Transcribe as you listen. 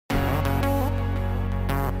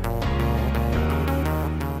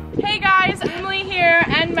guys, Emily here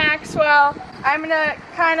and Maxwell. I'm gonna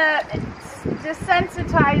kind of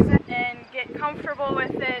desensitize it and get comfortable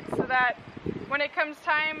with it so that when it comes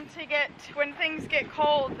time to when things get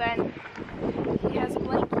cold, then he has a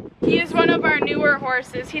blanket. He is one of our newer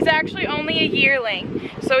horses. He's actually only a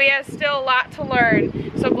yearling, so he has still a lot to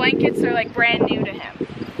learn. So blankets are like brand new to him.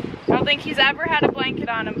 I don't think he's ever had a blanket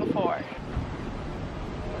on him before.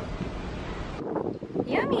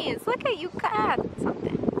 Yummies, look at you got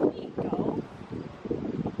something. There you go.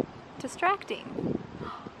 Distracting.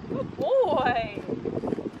 Good boy.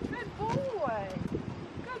 Good boy.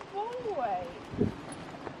 Good boy.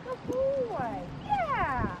 Good boy.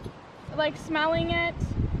 Yeah. Like smelling it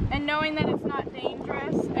and knowing that it's not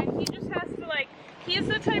dangerous, and he just has to he's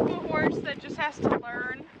the type of horse that just has to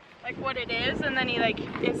learn like what it is, and then he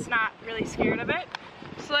is not really scared of it.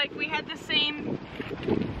 So we had the same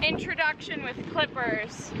introduction with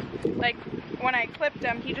clippers. Like when I clipped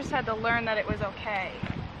him, he just had to learn that it was okay.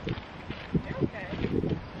 You're okay.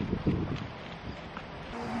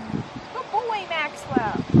 Good boy,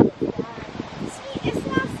 Maxwell. See, it's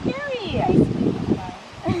not scary.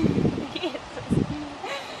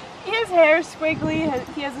 His hair is squiggly.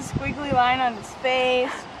 He has a squiggly line on his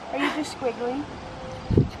face. Are you just squiggly?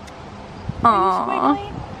 Aww. Are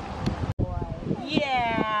you squiggly?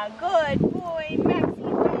 Yeah, good boy, Maxie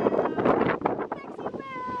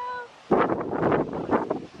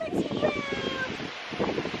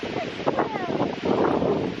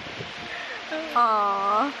Well.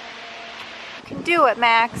 Aww. You can do it,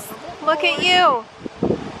 Max. Look at you.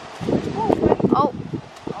 Oh.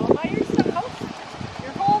 All by yourself.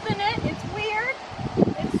 You're holding it. It's weird.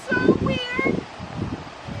 It's so weird.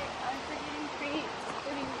 I'm forgetting treats.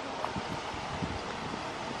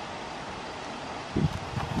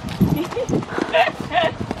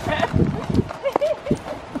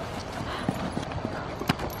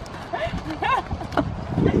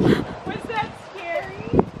 Was that scary?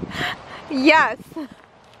 Yes. Was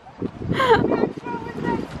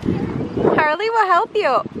that scary? Harley will help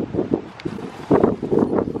you.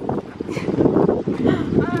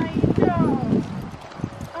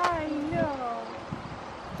 I know.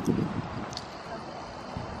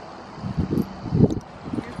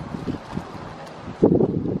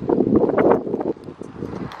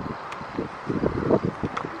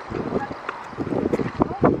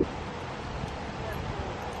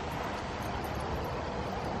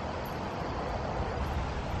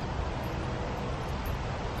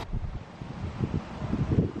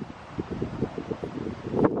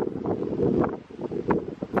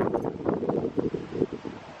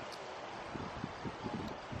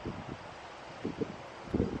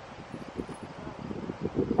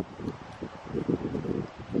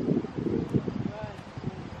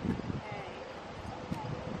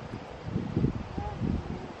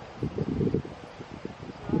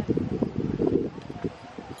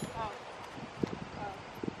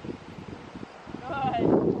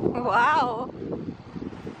 Wow.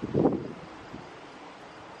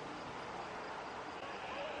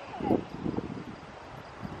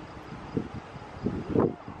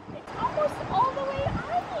 It's almost all the way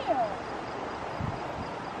on you.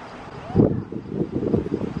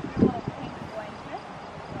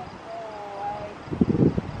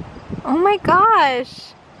 Oh my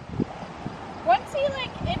gosh. Once he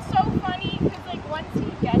it's so funny because once he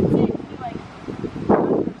gets it, he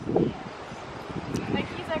understands.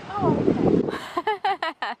 He's like, oh, okay.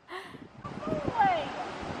 Oh boy.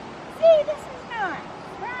 See, this is nice,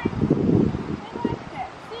 right? I like that.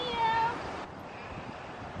 See ya.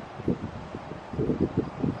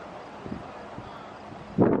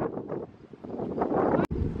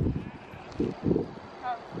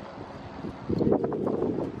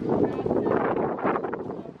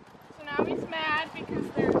 So now he's mad because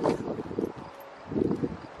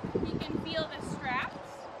he can feel the straps.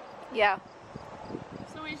 Yeah.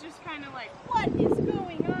 So he's just kind of like, what is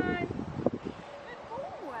going on?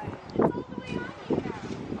 Good boy. It's all the way on you now.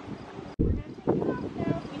 We're going to take it off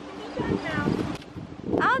now. We can be done now.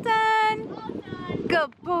 All done. All done.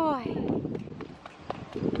 Good boy.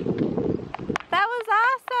 That was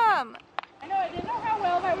awesome. I know, I didn't know how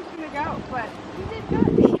well that was going to go, but you did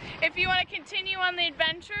good. If you want to continue on the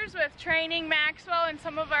adventures with training Maxwell and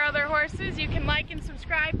some of our other horses, you can like and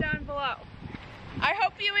subscribe down below. I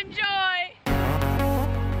hope you enjoy.